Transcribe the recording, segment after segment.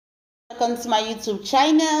welcome to my YouTube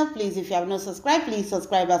channel. Please, if you have not subscribed, please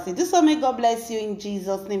subscribe as you do so. May God bless you in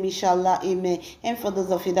Jesus' name, inshallah, amen. And for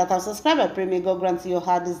those of you that have subscribed, I pray may God grant you your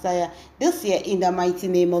heart desire this year in the mighty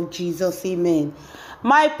name of Jesus, amen.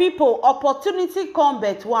 My people, opportunity come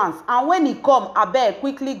but once, and when it come, I beg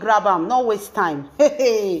quickly grab am, no waste time.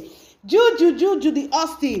 Hey, Judy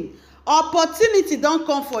Austin, opportunity don't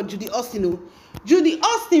come for Judy Austin. Oh. Judy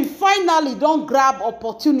Austin finally don't grab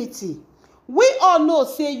opportunity. We all know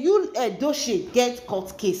say you Edochie get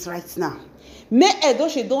court case right now. May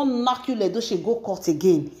Edochie don't knock you Edochie go court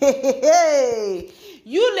again.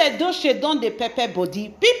 You Edochie don dey pepper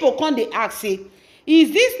body. People come dey ask say,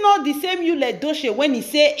 is this not the same you Edochie when he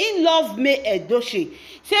say in love May Edochie?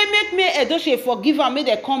 Say make May Edochie forgive am, make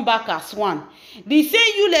they come back as one. The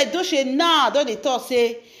same you Edochie now don dey talk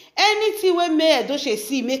say anything wey May Edochie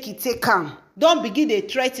see make it take am. Don't begin dey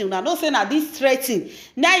threaten. Una no say na this threaten.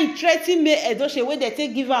 Now he threaten May Edochie wey they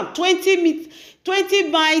take give am 20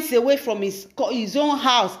 miles away from his own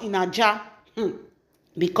house in Aja.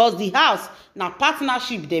 Because the house na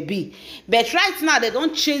partnership they be. But right now they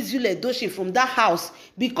don't chase you Edochie from that house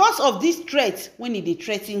because of this threat when he dey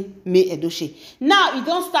threaten May Edochie. Now he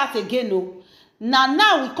don't start again. No.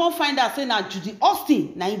 Now we can't find out say na Judy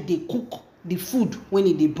Austin na him dey cook the food when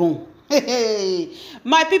he dey born.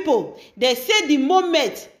 My people, they say the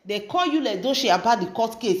moment they call you Edochie about the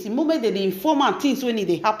court case, the moment they inform and things when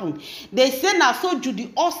it happen, they say now so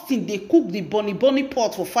Judy Austin they cook the bunny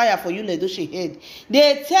pot for fire for you Edochie head.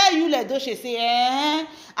 They tell you Edochie say,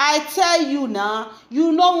 I tell you now,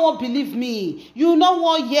 you no won't believe me. You no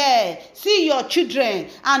won't see your children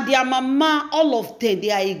and their mama, all of them,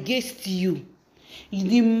 they are against you.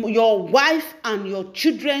 Your wife and your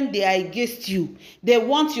children, they are against you. They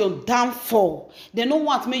want your downfall. They don't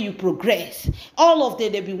want me you progress. All of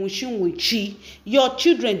them, they be wishing with you. Your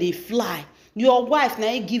children, they fly. Your wife, now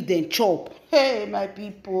you give them chop. Hey, my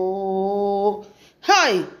people.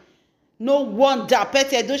 Hi. No wonder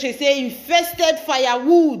Pete Edochie say infested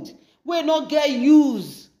firewood. We not get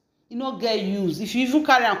use. You not get use. If you even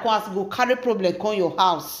carry and go carry problem on your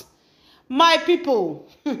house. My people.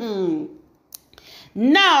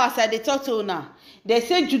 Now, as I dey talk to una, they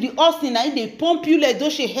say Judy Austin na they pump you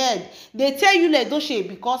Edochie head. They tell you Edochie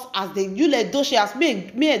because as they you Edochie as me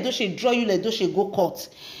Edochie draw you Edochie go court.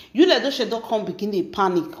 You Edochie don't come begin dey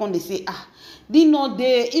panic. Come they say they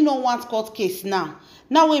no want court case now.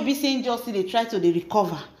 Now we be saying justice they try to dey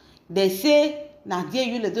recover. They say na there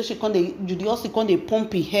you Edochie come dey Judy Austin come dey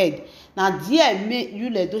pump his head. Now there make you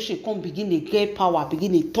Edochie come begin dey get power,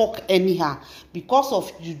 begin dey talk anyhow because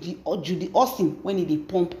of Judy Austin when he dey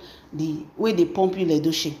pump the way they pump you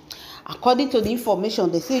Edochie. According to the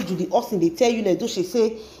information, they say Judy Austin they tell you Edochie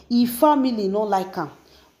say his family no like him,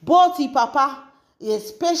 but his papa,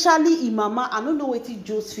 especially his mama, I don't know what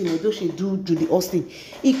Josephine Edochie do Judy Austin.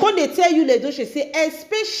 He come dey tell you Edochie say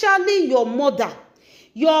especially your mother.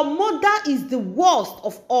 Your mother is the worst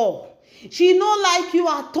of all. She no like you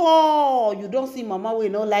at all. You don't see mama we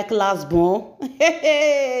no like last born.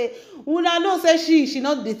 Una know say she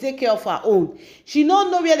not dey take care of her own. She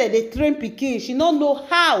no know where they train pikin. She no know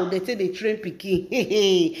how they say they train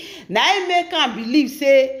pikin. Now I make am believe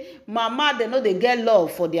say mama they know they get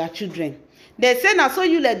love for their children. They say na so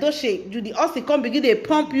you Edochie Judy Austin come begin they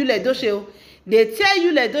pump you Edochie. They tell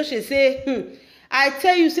you Edochie say I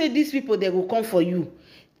tell you say these people they will come for you.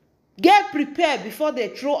 Get prepared before they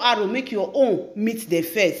throw arrow, make your own meet the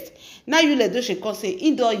first. Now you Edochie come say,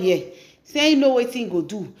 in door here. Say, you know what he go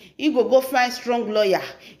do. He go find strong lawyer.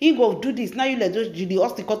 He go do this. Now you Edochie, Judy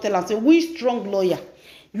Austin come tell and say, which strong lawyer?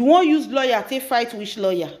 You won't use lawyer, take fight which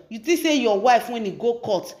lawyer? You think say your wife when he go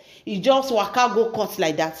court, he just waka go court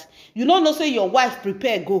like that. You don't know say your wife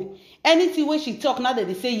prepare go. Anything when she talk now that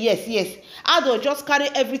they say yes. Adult just carry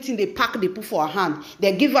everything they pack, they put for her hand.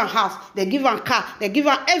 They give her house, they give her car, they give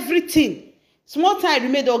her everything. Small time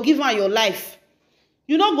remain, they'll give her your life.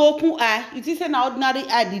 You don't go open eye. You think say now ordinary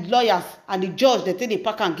eye, the lawyers and the judge they take the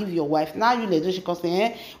pack and give your wife. Now you let she come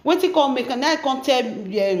say, when he come make now come tell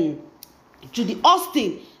Judy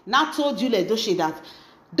Austin now told you Edochie that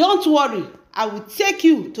don't worry, I will take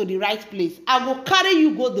you to the right place. I will carry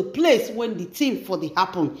you go the place when the thing for the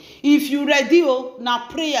happen. If you ready, now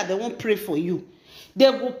prayer they won't pray for you. They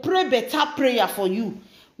will pray better prayer for you.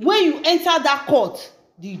 When you enter that court,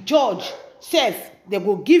 the judge says they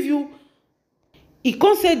will give you. He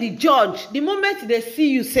can't say the judge. The moment they see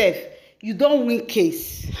you safe, you don't win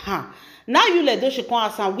case. Now you Edochie come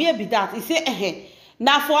ask am where be that? He say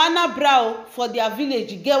now for Anna Brow for their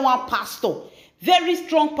village, you get one pastor. Very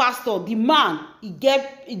strong pastor. The man, he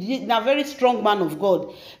a very strong man of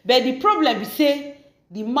God. But the problem is say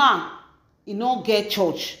the man, he don't get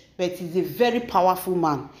church. but he's a very powerful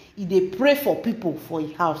man. He dey pray for people for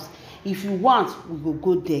his house. If you want, we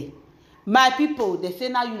go there. My people, they say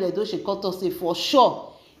now Yul Edochie come talk say for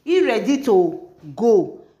sure he ready to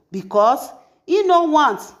go because he no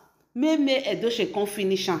want make Edochie come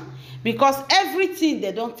finish am because everything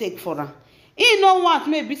they don take for am. He no want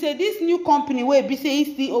maybe say this new company wey be say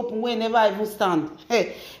he still open wey never even stand.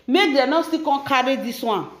 Hey, make dem no still come carry this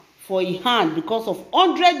one for him hand because of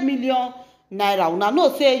 100 million naira. Una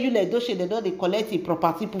know say Yul Edochie they don dey collect him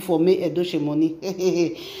property put for make Edochie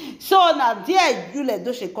money. So na there Yul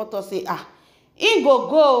Edochie come talk say he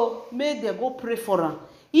go make dem go pray for am.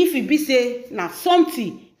 If e be say na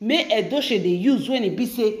something make Edochie dey use when e be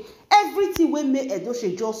say everything wey make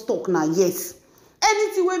Edochie just talk na yes.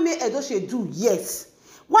 Anything wey make Edochie do yes.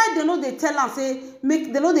 Why they no dey tell am say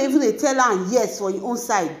make they no dey even dey tell am yes for him own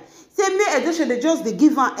side. Say make Edochie dey just dey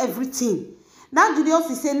give am everything. Now Judy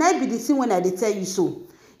say na be the thing when I dey tell you so.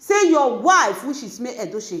 Say your wife which is make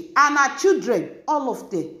Edochie and her children all of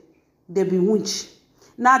them they be witch.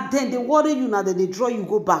 Now then they worry you, now they draw you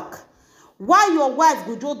go back. Why your wife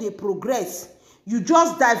go just dey progress? You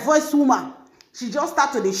just divorce woman. She just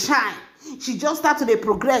start to dey shine. She just start to dey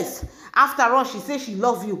progress. After all, she say she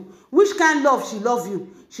love you. Which kind love she love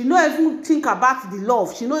you? She no even think about the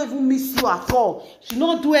love. She no even miss you at all. She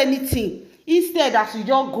no do anything. Instead, as you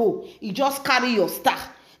just go, you just carry your star.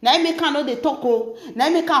 Now you make her no dey talk oh. Now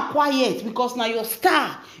you make her quiet because now your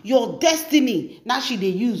star, your destiny, now she dey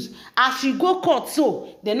use. As she go court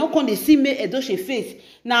so, they no come dey see me Edochie face.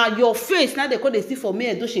 Now your face, now they come dey see for me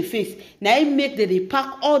Edochie face. Now you make they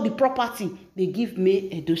pack all the property they give me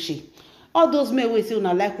Edochie. All those men wey say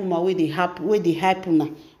una like woman wey dey hype una,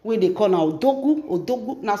 wey dey call na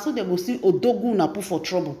odogu. Now so they go see odogu una put for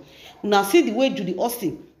trouble. Una see the way Judy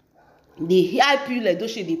Austin dey hype Yul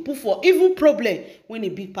Edochie dey put for even problem when e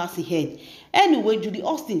big pass him head. Anyway, Judy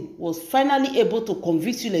Austin was finally able to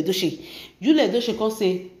convince Yul Edochie. Yul Edochie come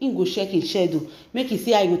say he go check him schedule, make he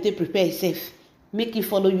see how he go take prepare himself, make he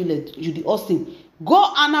follow Judy Austin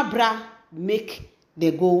go Anambra, make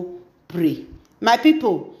they go pray. My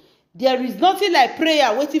people, there is nothing like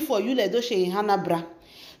prayer waiting for Yul Edochie in Anambra.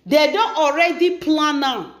 They don already plan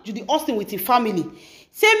now Judy Austin with his family.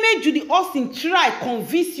 Say make Judy Austin try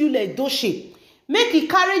convince Yul Edochie, make he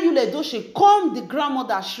carry Yul Edochie come the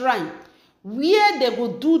grandmother shrine where they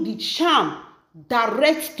go do the charm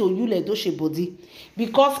direct to Yul Edochie body.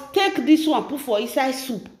 Because take this one put for inside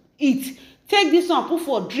soup, eat. Take this one put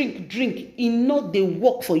for drink. E no dey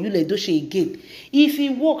work for Yul Edochie again. If e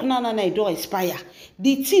work now, e don expire.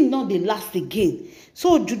 The thing no dey last again.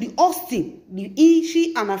 So Judy Austin,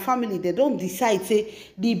 she and her family, they don't decide say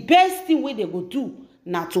the best thing wey they go do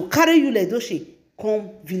na to carry Yul Edochie come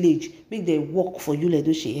village, make dem work for Yul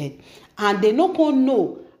Edochie head. And they no come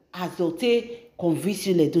know as they take convince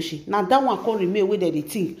Yul Edochie. Now that one come remain wey dem dey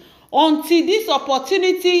think until this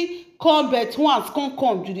opportunity come but once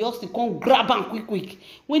come Judy Austin come grab am quick.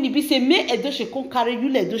 When e be say make Edochie come carry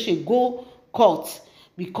Yul Edochie go court.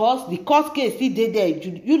 Because the court case still dey there.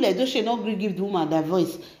 Yul Edochie no gree give the woman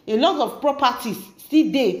divorce. A lot of properties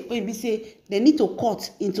still dey wey be say they need to cut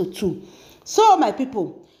into two. So my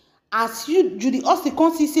people, as Judy Austin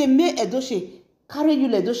come see say make Edochie carry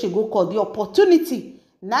Yul Edochie go court, the opportunity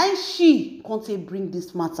na she come take bring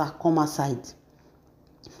this matter come aside.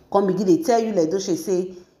 Come begin dey tell Yul Edochie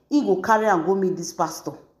say he go carry am go meet this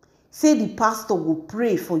pastor. Say the pastor go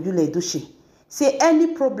pray for Yul Edochie. Say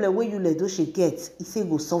any problem wey Yul Edochie get, he say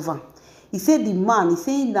go solve am. He say the man, he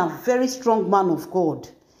say he na very strong man of God.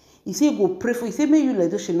 He say go pray for. He say make Yul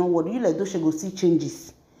Edochie no worry. Yul Edochie go see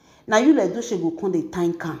changes. Now Yul Edochie go come dey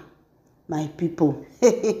thank am. My people,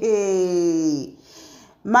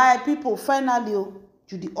 my people. Finally,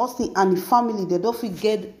 Judy Austin and the family, they don't fit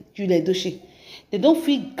get Yul Edochie. They don't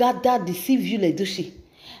fit gather deceive Yul Edochie.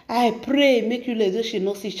 I pray make Yul Edochie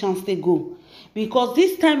no see chance to go. Because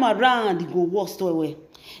this time around, it go worse well.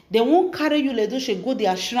 They won't carry Yul Edochie go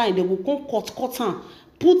their shrine. They will come cut am,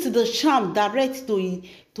 put the charm direct to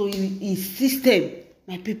his system.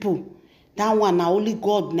 My people, that one na only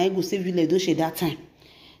God na go save Yul Edochie that time.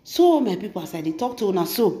 So my people, as I dey talk to una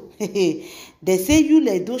so, they say Yul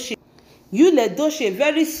Edochie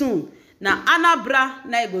very soon na Anambra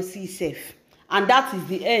na go see himself, and that is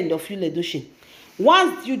the end of Yul Edochie.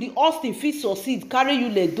 Once Judy Austin fit succeed, carry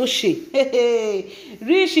Yul Edochie,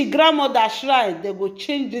 reach his grandmother shrine, they go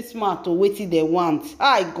change this man to wetin they want.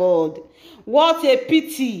 Hi God, what a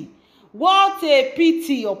pity! What a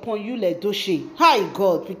pity upon Yul Edochie. Hi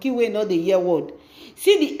God, pikin wey no dey hear word.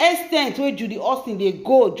 See the extent where Judy Austin dey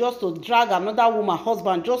go just to drag another woman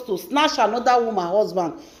husband, just to snatch another woman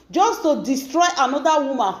husband, just to destroy another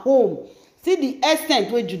woman home. see the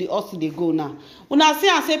extent wey Judy Austin dey go now. Una see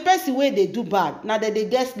am say person wey dey do bad na dem dey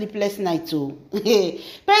get sleepless night o.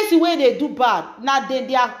 Person wey dey do bad na dem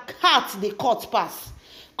their heart dey cut pass.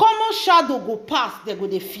 Common shadow go pass, dem go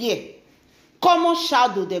dey fear. Common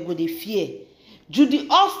shadow dem go dey fear. Judy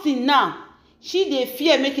Austin now, she dey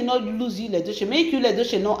fear make e no lose Yul Edochie, make Yul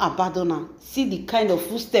Edochie no abandon am. See the kind of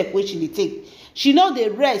footstep wey she dey take. She no dey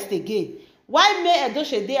rest again. While May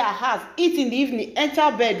Edochie dey her house, eat in the evening,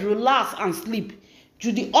 enter bed, relax and sleep,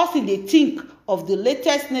 Judy Austin dey think of the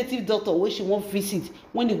latest native doctor wey she wan visit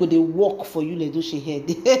when e go dey work for Yul Edochie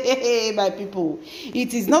head. My people,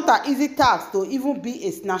 it is not an easy task to even be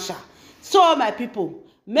a snatcher. So my people,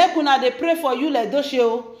 make una dey pray for Yul Edochie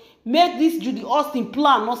o. Make this Judy Austin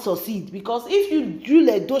plan not succeed, because if Yul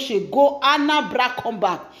Edochie go Anambra come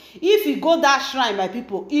back, if he go that shrine, my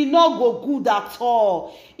people, e no go good at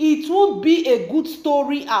all. It won't be a good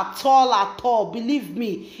story at all. Believe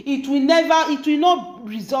me, it will not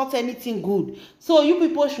result anything good. So you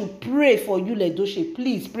people should pray for Yul Edochie.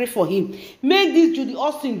 Please pray for him. Make this Judy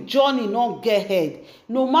Austin journey not get head.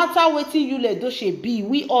 No matter wetin Yul Edochie be,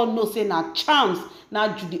 we all know say na charms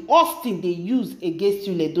na Judy Austin dey use against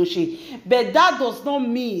Yul Edochie. But that does not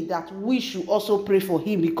mean that we should also pray for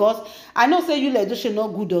him, because I know say Yul Edochie not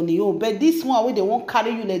good on his own, but this one wey they won't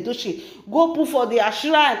carry Yul Edochie go put for their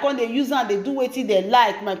shrine, come they use am dey do wetin they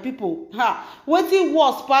like, my people. Wetin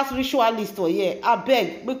worse pass ritualist for here.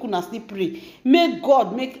 Abeg, make una still pray. Make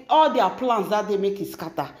God make all their plans that they make it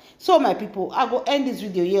scatter. So my people, I go end this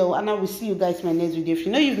video here, and I will see you guys in my next video. If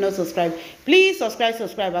you know you've not subscribed, please subscribe.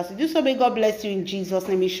 As you do so, may God bless you in Jesus'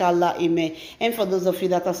 name, inshallah, amen. And for those of you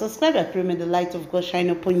that are subscribed, I pray may the light of God shine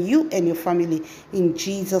upon you and your family in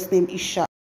Jesus' name, inshallah.